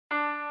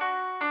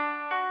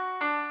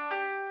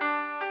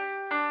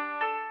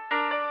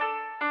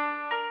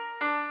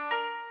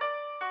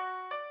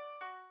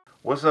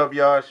What's up,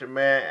 y'all? It's your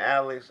man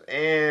Alex,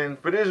 and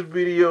for this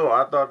video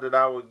I thought that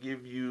I would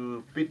give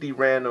you 50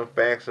 random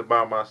facts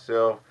about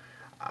myself.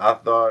 I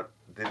thought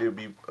that it'd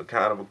be a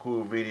kind of a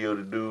cool video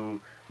to do.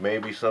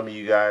 Maybe some of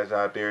you guys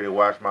out there that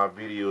watch my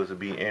videos would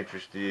be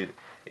interested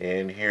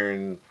in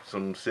hearing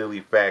some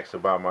silly facts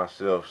about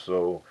myself.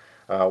 So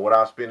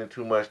without spending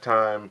too much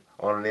time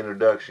on an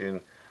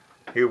introduction,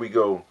 here we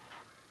go.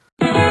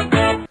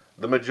 The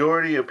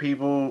majority of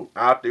people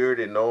out there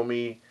that know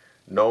me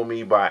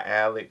by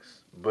Alex,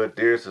 but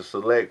there's a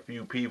select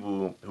few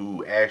people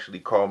who actually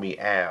call me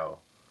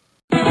Al.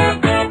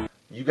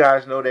 You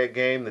guys know that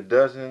game, The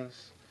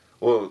Dozens?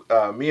 Well,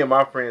 me and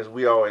my friends,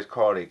 we always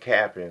called it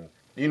capping.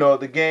 You know,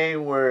 the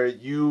game where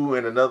you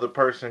and another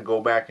person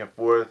go back and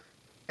forth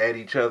at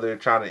each other,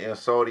 trying to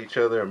insult each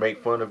other and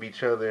make fun of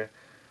each other.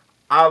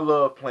 I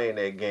love playing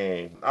that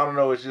game. I don't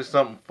know, it's just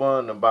something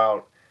fun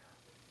about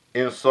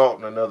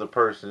insulting another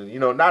person. You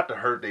know, not to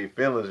hurt their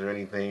feelings or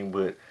anything,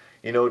 but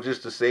you know,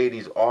 just to say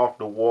these off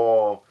the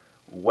wall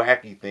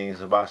wacky things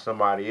about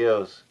somebody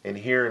else and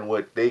hearing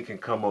what they can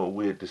come up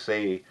with to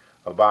say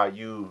about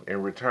you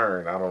in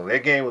return. I don't know.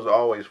 That game was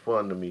always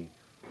fun to me.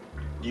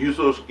 You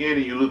so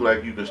skinny you look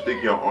like you can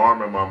stick your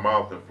arm in my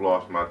mouth and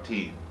floss my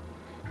teeth.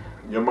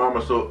 Your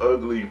mama's so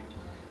ugly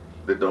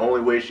that the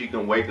only way she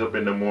can wake up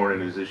in the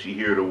morning is if she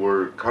hear the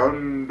word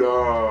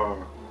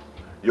Kunda.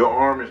 Your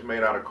arm is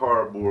made out of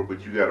cardboard,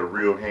 but you got a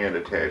real hand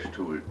attached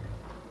to it.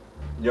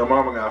 Your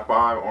mama got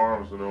 5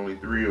 arms and only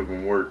 3 of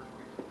them work.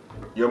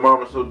 Your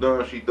mama's so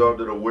dumb she thought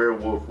that a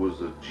werewolf was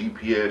a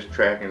GPS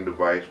tracking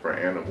device for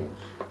animals.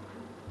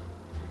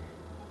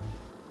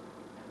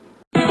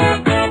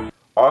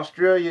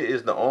 Australia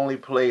is the only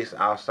place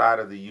outside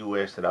of the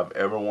US that I've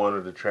ever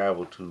wanted to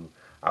travel to.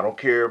 I don't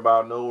care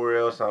about nowhere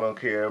else. I don't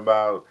care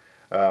about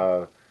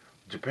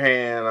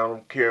Japan. I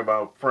don't care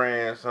about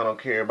France. I don't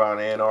care about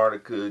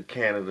Antarctica,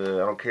 Canada.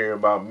 I don't care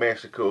about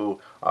Mexico.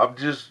 I've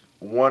just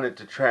wanted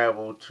to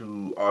travel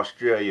to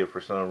Australia for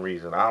some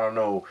reason. I don't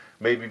know,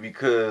 maybe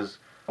because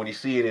when you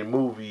see it in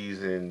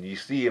movies and you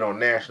see it on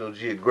National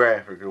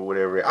Geographic or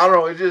whatever, I don't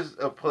know, it's just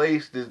a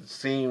place that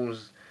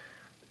seems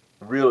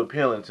real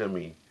appealing to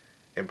me.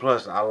 And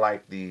plus I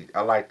like the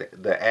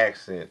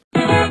accent.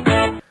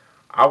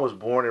 I was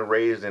born and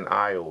raised in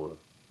Iowa.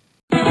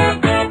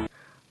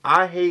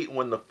 I hate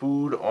when the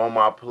food on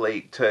my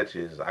plate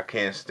touches. I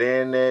can't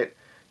stand that.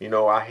 You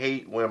know, I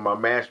hate when my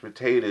mashed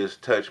potatoes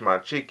touch my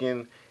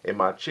chicken, and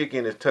my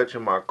chicken is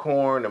touching my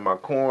corn, and my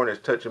corn is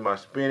touching my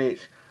spinach.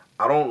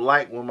 I don't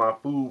like when my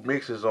food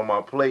mixes on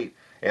my plate.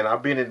 And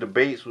I've been in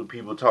debates with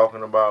people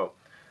talking about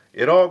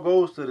it all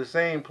goes to the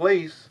same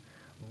place,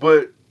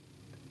 but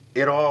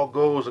it all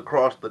goes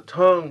across the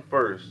tongue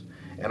first.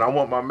 And I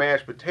want my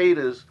mashed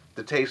potatoes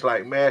to taste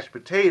like mashed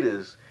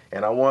potatoes,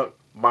 and I want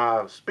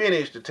my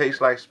spinach to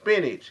taste like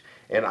spinach,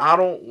 and I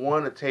don't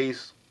want to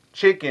taste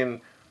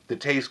chicken to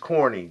taste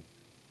corny.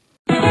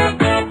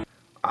 I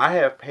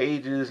have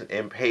pages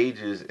and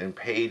pages and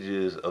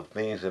pages of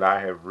things that I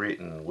have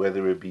written,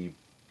 whether it be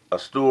a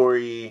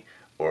story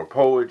or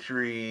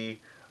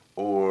poetry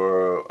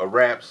or a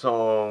rap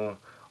song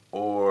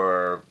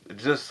or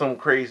just some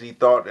crazy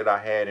thought that I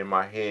had in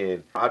my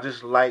head. I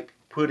just like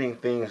putting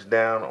things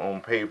down on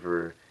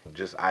paper,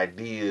 just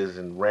ideas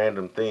and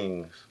random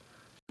things.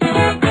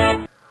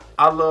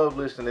 I love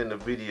listening to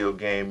video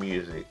game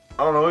music.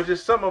 I don't know, it's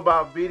just something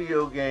about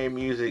video game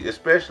music,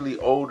 especially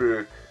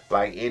older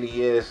like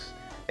NES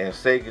and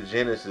Sega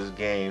Genesis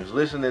games.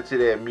 Listening to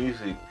that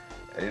music,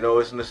 you know,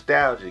 it's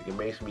nostalgic. It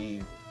makes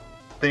me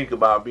think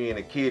about being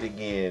a kid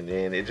again,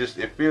 and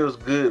it feels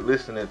good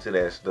listening to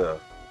that stuff.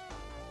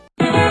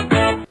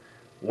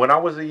 When I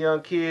was a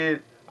young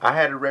kid, I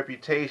had a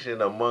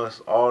reputation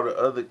amongst all the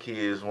other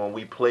kids when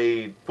we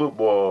played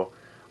football.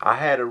 I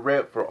had a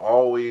rep for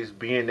always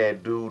being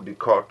that dude that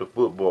caught the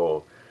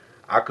football.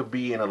 I could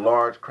be in a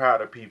large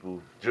crowd of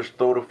people, just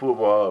throw the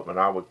football up and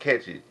I would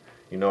catch it.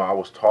 You know, I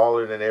was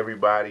taller than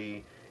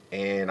everybody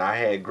and I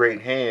had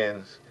great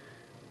hands.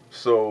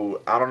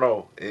 So, I don't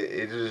know,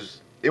 it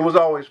was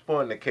always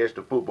fun to catch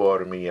the football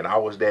to me, and I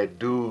was that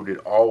dude that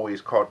always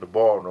caught the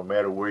ball no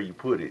matter where you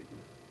put it.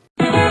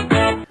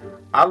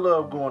 I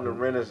love going to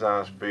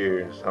Renaissance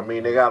fairs. I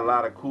mean, they got a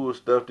lot of cool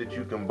stuff that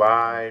you can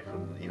buy,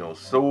 from, you know,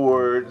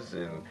 swords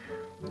and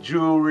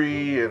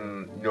jewelry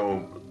and, you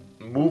know,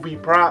 movie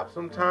props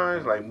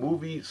sometimes, like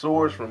movie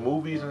swords from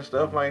movies and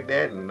stuff like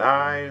that, and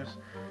knives.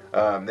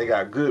 They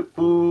got good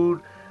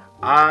food.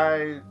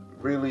 I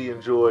really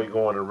enjoy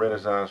going to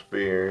Renaissance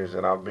fairs,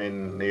 and I've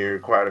been there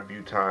quite a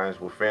few times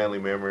with family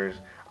members.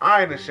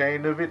 I ain't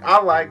ashamed of it.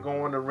 I like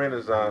going to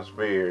Renaissance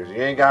fairs. You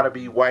ain't got to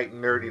be white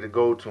and nerdy to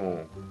go to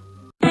them.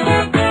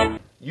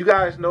 You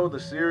guys know the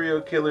serial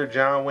killer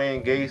John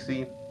Wayne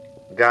Gacy?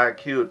 Guy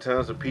killed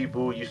tons of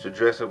people, used to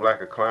dress up like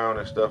a clown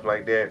and stuff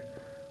like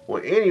that.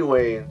 Well,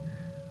 anyway,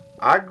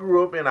 I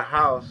grew up in a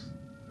house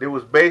that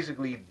was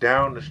basically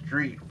down the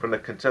street from the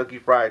Kentucky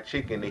Fried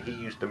Chicken that he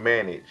used to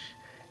manage.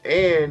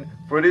 And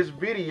for this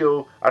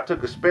video, I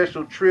took a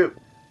special trip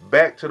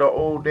back to the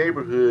old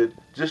neighborhood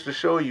just to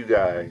show you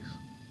guys.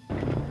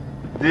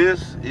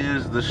 This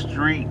is the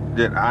street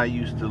that I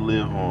used to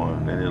live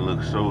on, and it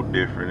looks so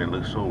different. It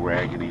looks so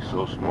raggedy,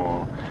 so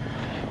small.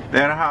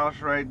 That house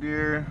right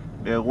there,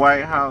 that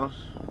white house,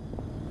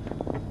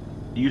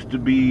 used to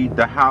be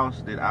the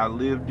house that I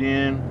lived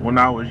in when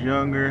I was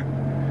younger.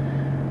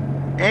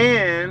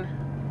 And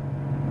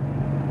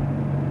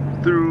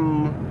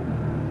through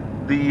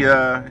the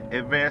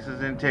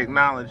advances in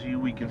technology,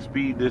 we can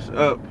speed this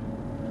up.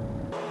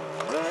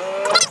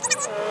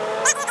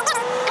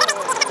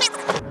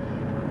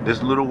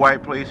 This little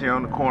white place here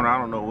on the corner, I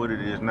don't know what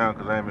it is now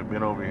because I haven't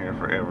been over here in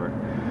forever.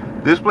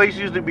 This place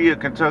used to be a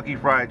Kentucky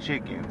Fried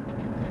Chicken.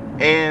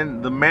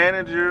 And the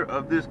manager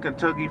of this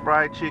Kentucky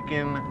Fried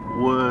Chicken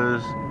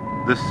was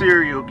the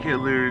serial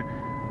killer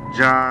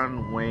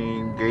John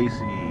Wayne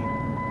Gacy.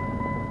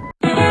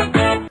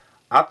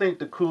 I think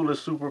the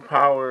coolest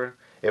superpower,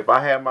 if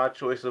I had my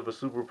choice of a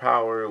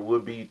superpower,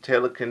 would be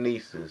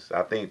telekinesis.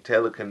 I think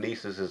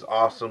telekinesis is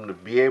awesome, to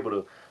be able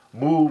to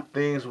move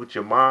things with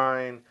your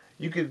mind.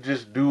 You could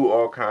just do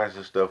all kinds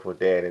of stuff with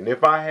that. And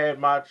if I had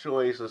my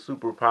choice of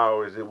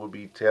superpowers, it would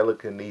be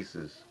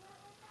telekinesis.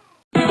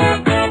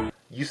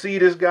 You see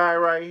this guy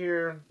right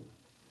here?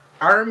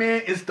 Iron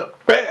Man is the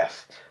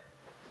best.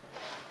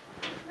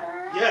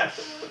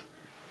 Yes.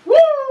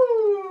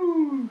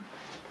 Woo!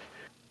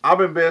 I've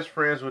been best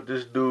friends with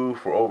this dude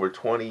for over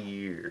 20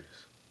 years.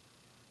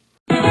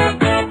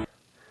 I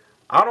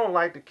don't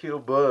like to kill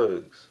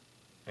bugs.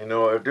 You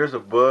know, if there's a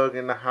bug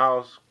in the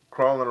house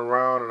crawling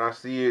around and I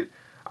see it,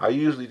 I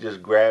usually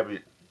just grab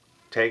it,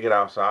 take it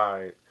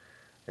outside.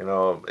 You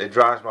know, it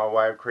drives my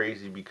wife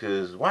crazy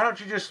because why don't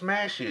you just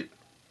smash it?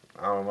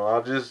 I don't know.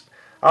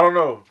 I don't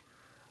know.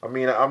 I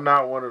mean, I'm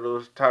not one of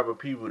those type of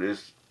people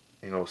that's,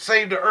 you know,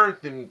 save the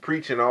earth and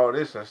preaching all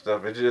this and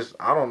stuff. It's just,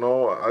 I don't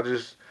know. I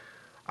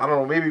don't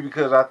know. Maybe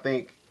because I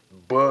think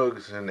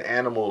bugs and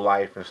animal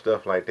life and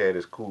stuff like that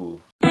is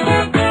cool.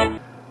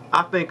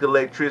 I think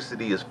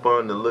electricity is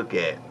fun to look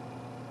at.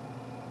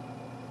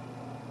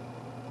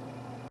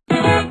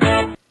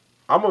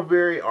 I'm a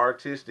very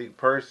artistic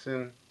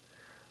person.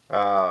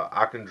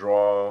 I can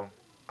draw.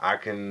 I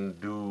can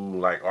do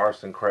like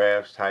arts and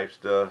crafts type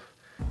stuff.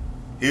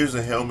 Here's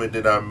a helmet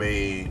that I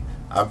made.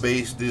 I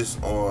based this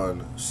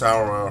on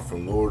Sauron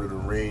from Lord of the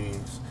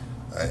Rings.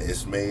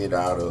 It's made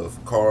out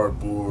of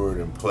cardboard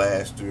and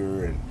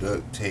plaster and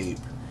duct tape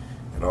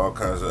and all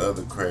kinds of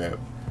other crap.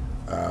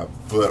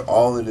 But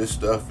all of this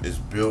stuff is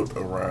built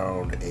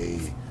around a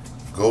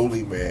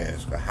goalie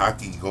mask, a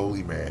hockey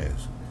goalie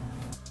mask.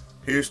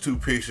 Here's two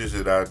pictures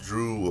that I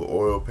drew with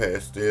oil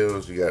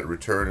pastels. You got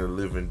Return of the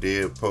Living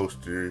Dead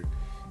poster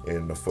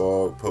and the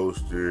Fog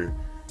poster.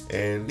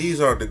 And these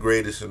aren't the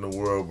greatest in the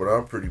world, but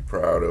I'm pretty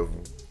proud of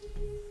them.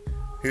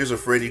 Here's a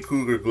Freddy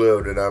Krueger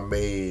glove that I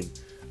made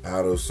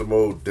out of some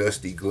old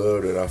dusty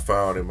glove that I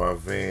found in my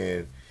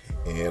van.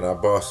 And I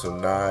bought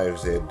some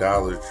knives at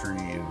Dollar Tree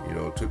and, you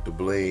know, took the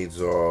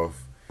blades off.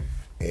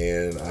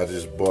 And I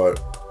just bought,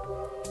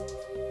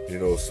 you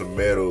know, some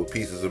metal,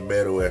 pieces of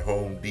metal at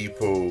Home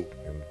Depot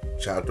and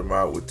chopped them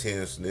out with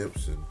tin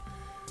snips and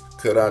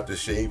cut out the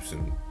shapes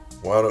and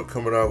wound up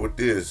coming out with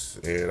this.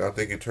 And I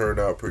think it turned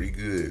out pretty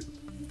good.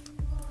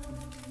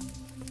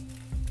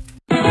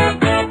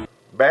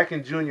 Back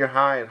in junior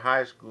high and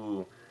high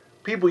school,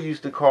 people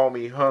used to call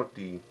me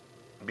Humpty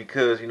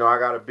because, you know, I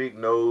got a big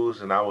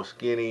nose and I was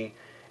skinny.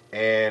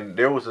 And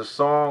there was a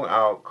song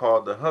out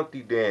called The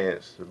Humpty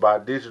Dance by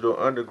Digital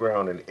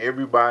Underground, and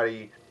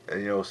everybody,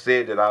 you know,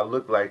 said that I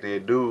looked like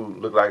that dude,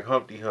 looked like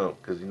Humpty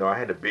Hump, because, you know, I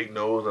had a big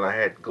nose and I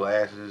had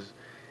glasses,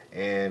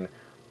 and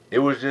it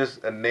was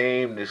just a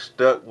name that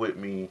stuck with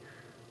me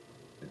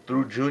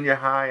through junior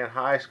high and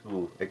high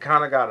school. It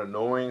kind of got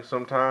annoying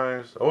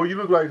sometimes. Oh, you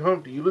look like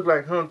Humpty, you look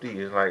like Humpty.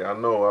 It's like, I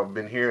know, I've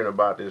been hearing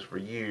about this for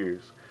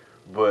years,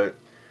 but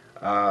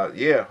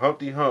yeah,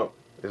 Humpty Hump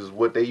is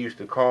what they used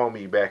to call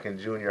me back in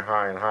junior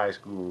high and high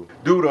school.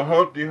 Do the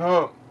Humpty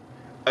Hump.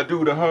 I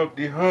do the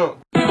Humpty Hump.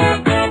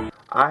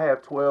 I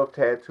have 12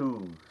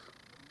 tattoos.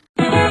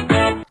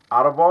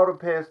 Out of all the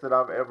pets that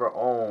I've ever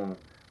owned,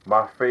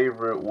 my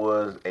favorite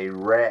was a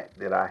rat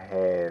that I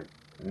had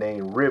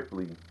named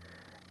Ripley.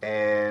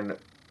 And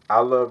I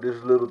love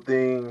this little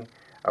thing.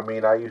 I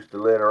mean, I used to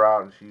let her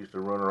out and she used to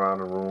run around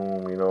the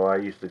room. You know, I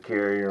used to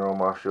carry her on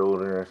my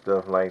shoulder and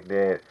stuff like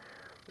that.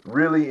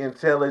 Really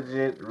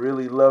intelligent,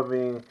 really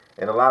loving,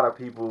 and a lot of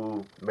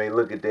people may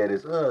look at that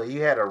as, oh,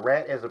 you had a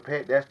rat as a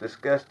pet? That's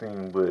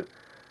disgusting. But,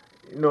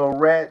 you know,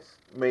 rats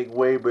make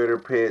way better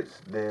pets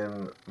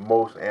than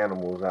most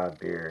animals out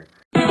there.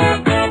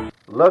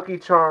 Lucky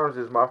Charms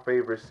is my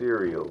favorite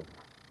cereal.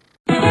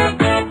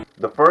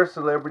 The first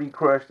celebrity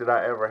crush that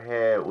I ever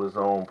had was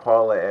on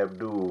Paula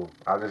Abdul.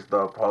 I just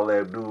thought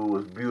Paula Abdul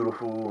was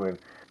beautiful, and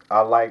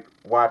I liked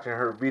watching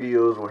her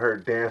videos with her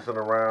dancing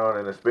around,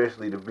 and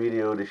especially the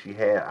video that she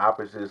had,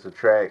 Opposites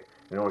Attract,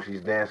 you know, when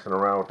she's dancing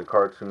around with the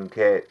cartoon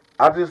cat.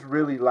 I just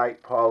really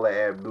liked Paula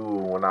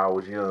Abdul when I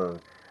was young,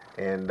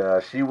 and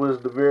she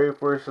was the very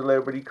first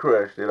celebrity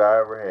crush that I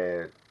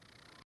ever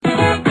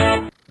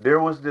had. There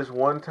was this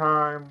one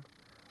time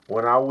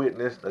when I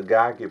witnessed a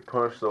guy get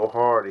punched so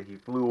hard that he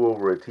flew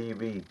over a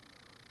TV.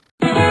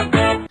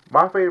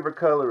 My favorite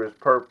color is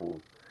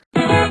purple.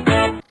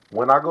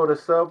 When I go to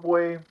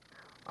Subway,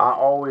 I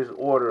always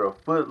order a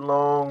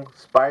foot-long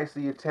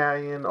spicy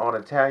Italian on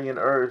Italian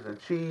herbs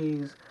and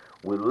cheese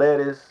with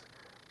lettuce,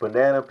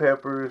 banana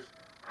peppers,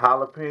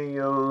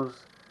 jalapenos,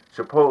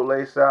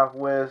 chipotle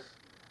southwest,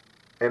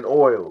 and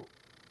oil,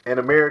 and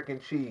American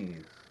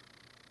cheese.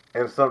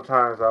 And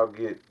sometimes I'll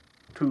get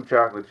 2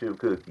 chocolate chip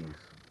cookies.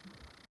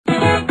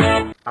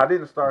 I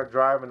didn't start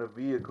driving a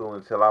vehicle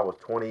until I was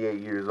 28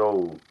 years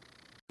old.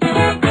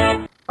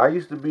 I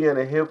used to be in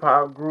a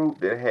hip-hop group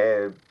that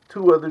had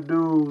 2 other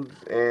dudes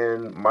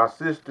and my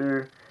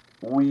sister.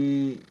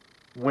 We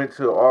went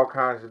to all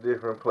kinds of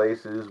different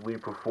places. We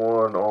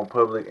performed on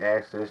public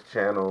access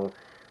channel.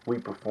 We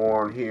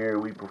performed here,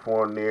 we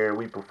performed there,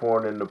 we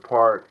performed in the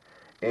park.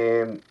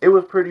 And it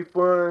was pretty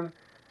fun.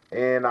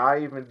 And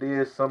I even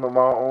did some of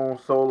my own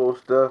solo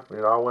stuff.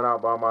 You know, I went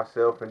out by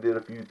myself and did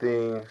a few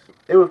things.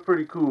 It was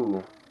pretty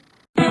cool.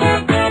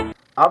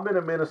 I've been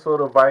a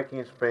Minnesota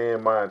Vikings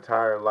fan my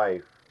entire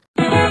life.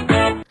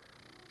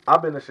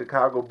 I've been a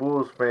Chicago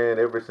Bulls fan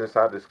ever since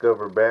I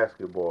discovered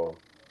basketball.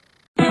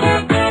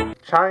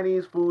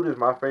 Chinese food is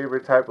my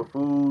favorite type of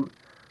food.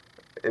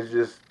 It's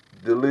just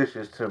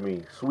delicious to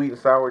me. Sweet and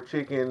sour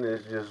chicken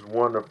is just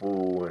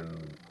wonderful,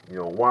 and you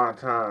know,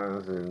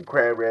 wontons and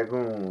crab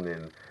ragoon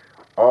and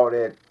all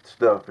that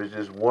stuff is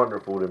just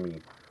wonderful to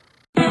me.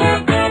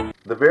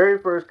 The very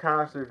first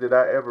concert that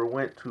I ever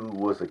went to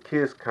was a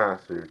Kiss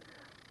concert,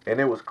 and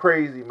it was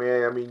crazy,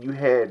 man. I mean, you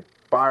had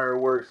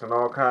fireworks and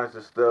all kinds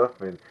of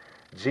stuff, and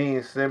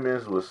Gene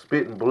Simmons was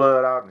spitting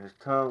blood out and his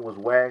tongue was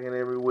wagging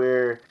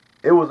everywhere.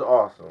 It was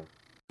awesome.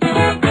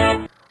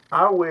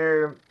 I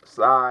wear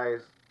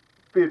size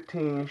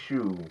 15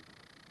 shoes.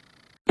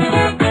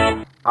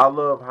 I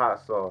love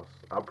hot sauce.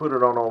 I put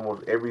it on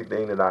almost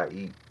everything that I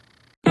eat.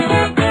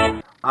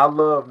 I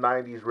love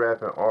 90s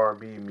rap and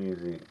R&B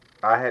music.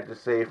 I had to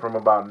say from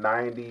about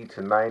 90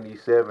 to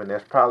 97,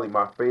 that's probably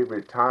my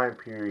favorite time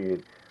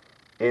period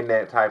in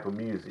that type of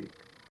music.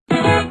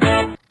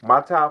 My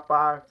top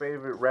 5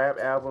 favorite rap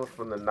albums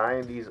from the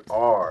 90s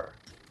are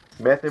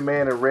Method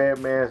Man and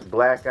Redman's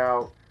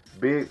Blackout,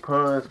 Big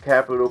Pun's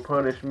Capital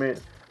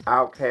Punishment,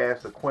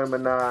 Outkast's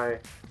Aquemini,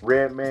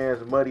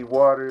 Redman's Muddy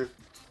Waters,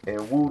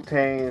 and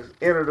Wu-Tang's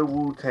Enter the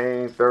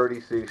Wu-Tang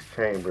 36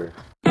 Chambers.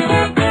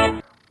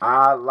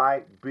 I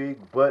like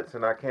big butts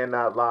and I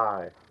cannot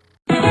lie.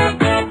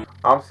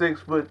 I'm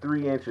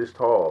 6'3"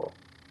 tall.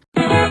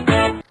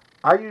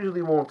 I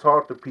usually won't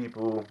talk to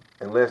people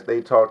unless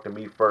they talk to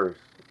me first.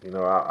 You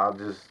know, I'll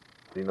just,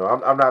 you know,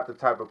 I'm not the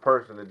type of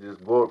person to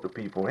just go up to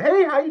people and,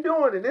 hey, how you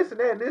doing? And this and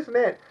that and this and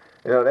that.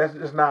 You know, that's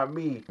just not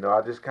me. You know,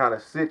 I just kind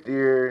of sit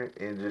there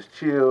and just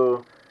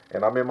chill,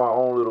 and I'm in my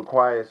own little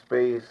quiet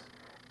space.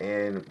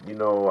 And, you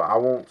know, I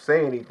won't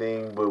say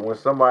anything, but when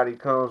somebody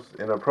comes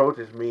and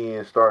approaches me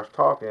and starts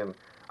talking,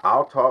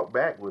 I'll talk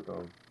back with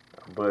them.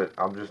 But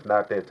I'm just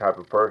not that type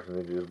of person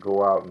to just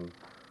go out and,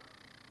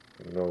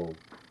 you know,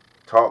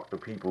 talk to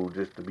people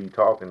just to be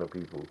talking to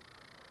people.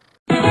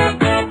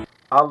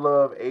 I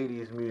love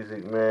 80s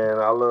music, man.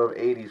 I love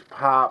 80s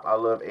pop. I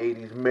love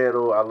 80s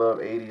metal. I love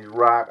 80s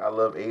rock. I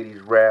love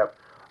 80s rap.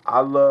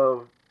 I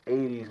love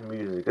 80s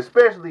music,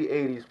 especially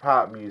 80s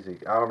pop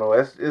music. I don't know,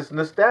 it's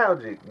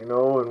nostalgic, you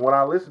know, and when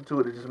I listen to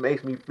it, it just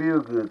makes me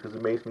feel good because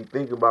it makes me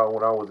think about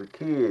when I was a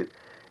kid.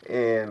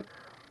 And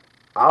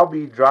I'll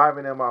be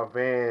driving in my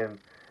van,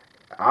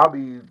 I'll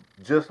be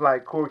just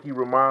like Corky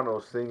Romano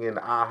singing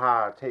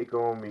Aha, Take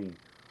On Me.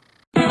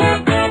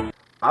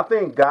 I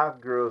think goth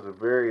girls are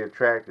very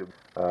attractive,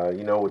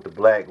 you know, with the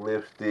black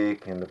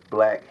lipstick and the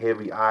black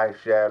heavy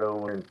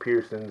eyeshadow and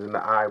piercings in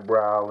the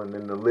eyebrow and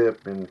in the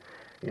lip and,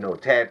 you know,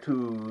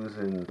 tattoos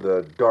and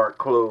the dark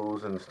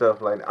clothes and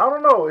stuff like that. I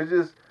don't know,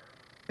 it's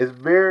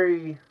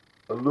very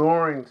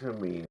alluring to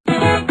me.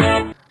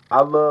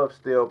 I love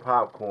stale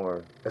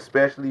popcorn,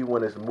 especially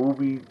when it's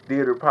movie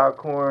theater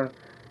popcorn.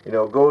 You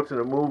know, go to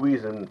the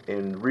movies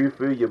and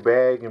refill your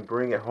bag and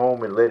bring it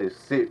home and let it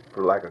sit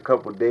for like a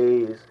couple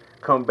days.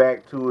 Come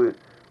back to it.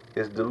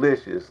 It's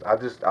delicious.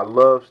 I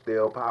love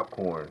stale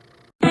popcorn.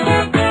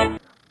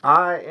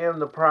 I am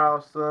the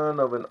proud son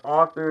of an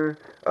author.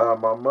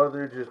 My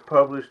mother just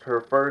published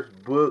her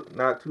first book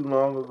not too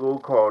long ago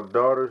called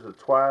Daughters of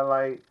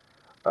Twilight.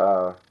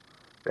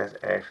 That's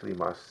actually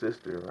my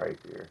sister right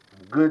there.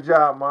 Good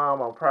job,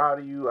 Mom. I'm proud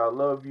of you. I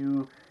love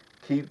you.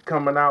 Keep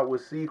coming out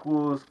with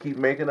sequels. Keep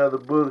making other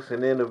books.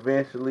 And then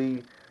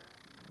eventually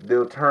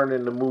they'll turn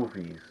into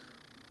movies.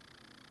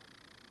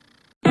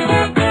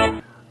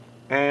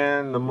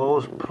 And the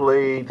most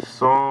played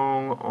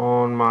song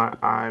on my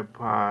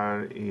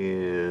iPod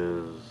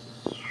is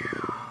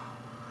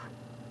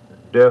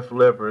Def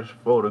Leppard's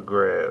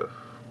Photograph.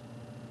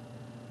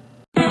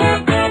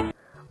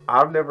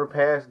 I've never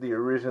passed the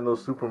original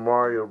Super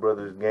Mario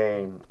Brothers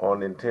game on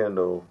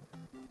Nintendo.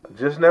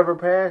 Just never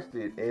passed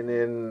it, and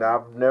then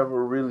I've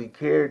never really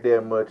cared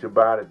that much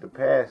about it to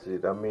pass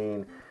it. I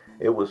mean,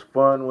 it was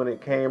fun when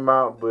it came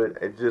out, but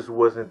it just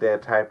wasn't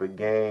that type of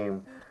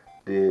game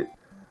that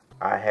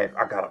I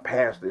gotta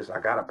pass this. I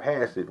gotta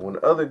pass it. When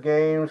other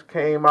games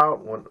came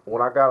out,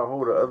 when I got a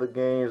hold of other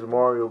games,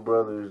 Mario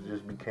Brothers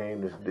just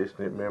became this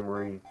distant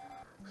memory.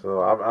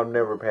 So I've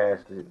never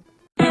passed it.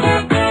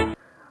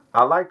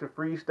 I like to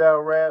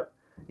freestyle rap,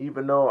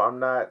 even though I'm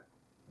not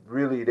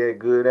really that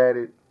good at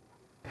it.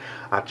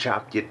 I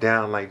chop you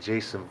down like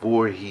Jason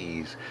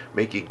Voorhees.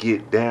 Make you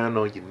get down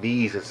on your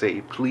knees and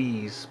say,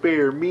 please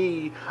spare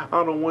me.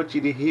 I don't want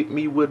you to hit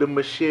me with a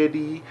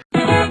machete.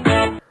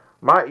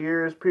 My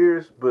ear is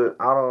pierced, but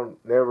I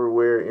don't never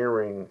wear an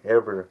earring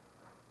ever.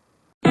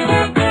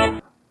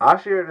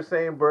 I share the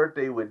same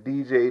birthday with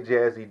DJ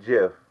Jazzy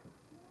Jeff.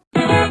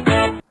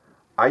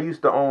 I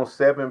used to own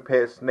 7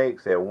 pet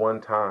snakes at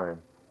one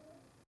time.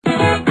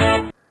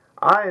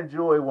 I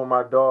enjoy when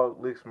my dog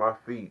licks my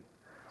feet.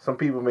 Some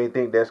people may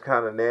think that's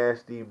kind of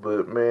nasty,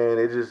 but man,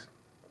 it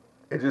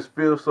just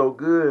feels so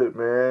good,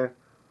 man.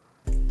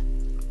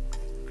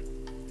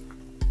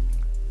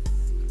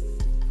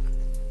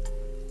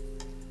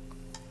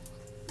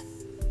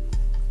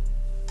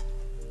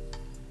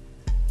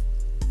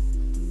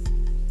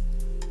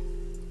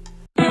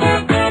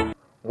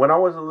 When I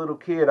was a little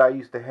kid, I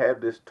used to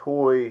have this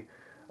toy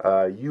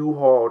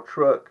U-Haul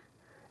truck,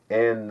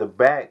 and the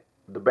back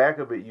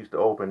of it used to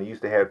open. It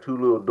used to have 2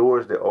 little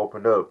doors that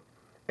opened up,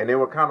 and they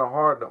were kind of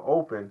hard to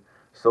open.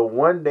 So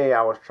one day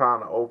I was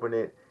trying to open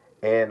it,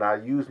 and I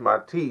used my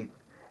teeth,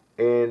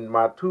 and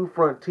my 2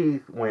 front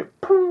teeth went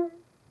poof,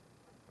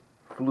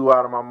 flew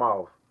out of my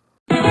mouth.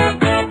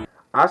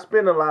 I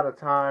spend a lot of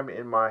time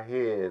in my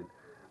head.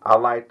 I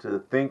like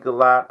to think a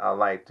lot. I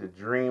like to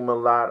dream a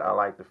lot. I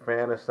like to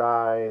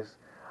fantasize.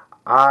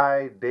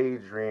 I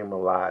daydream a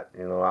lot.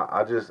 You know,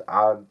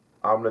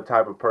 I'm the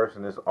type of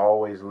person that's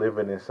always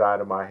living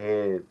inside of my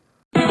head.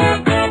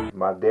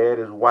 My dad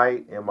is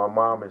white and my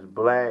mom is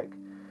black,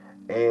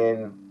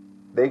 and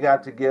they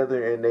got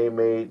together and they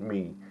made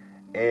me.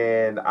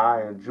 And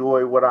I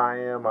enjoy what I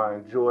am. I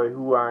enjoy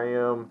who I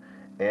am,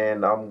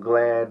 and I'm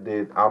glad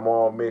that I'm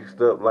all mixed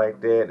up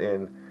like that.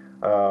 And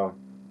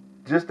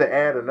just to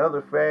add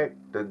another fact,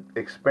 to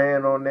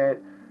expand on that,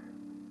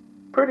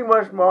 pretty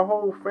much my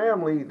whole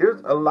family,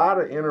 there's a lot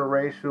of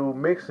interracial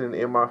mixing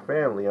in my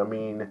family. I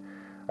mean,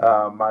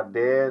 my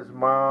dad's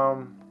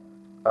mom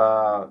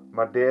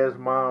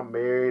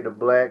married a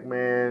black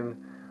man.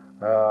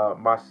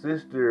 My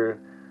sister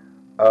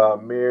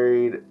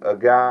married a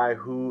guy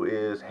who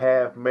is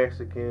half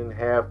Mexican,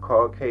 half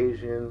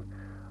Caucasian.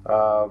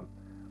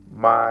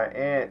 My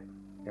aunt,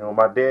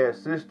 my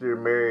dad's sister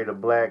married a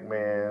black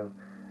man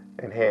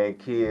and had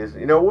kids.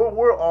 You know,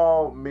 we're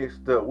all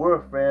mixed up. We're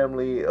a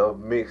family of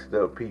mixed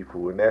up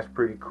people, and that's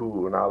pretty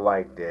cool, and I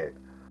like that.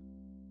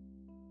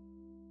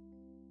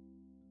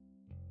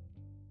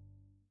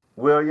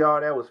 Well, y'all,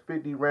 that was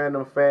 50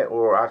 random facts,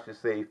 or I should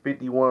say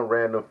 51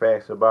 random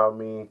facts about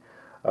me.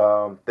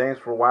 Thanks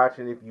for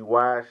watching. If you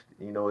watched,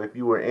 if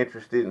you were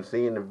interested in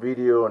seeing the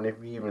video, and if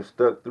you even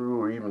stuck through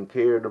or even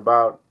cared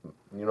about,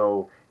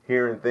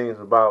 hearing things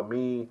about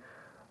me,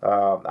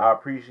 I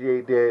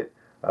appreciate that.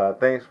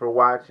 Thanks for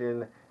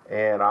watching,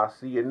 and I'll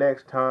see you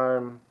next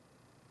time.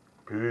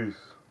 Peace.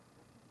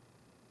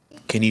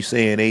 Can you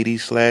say an 80s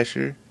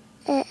slasher?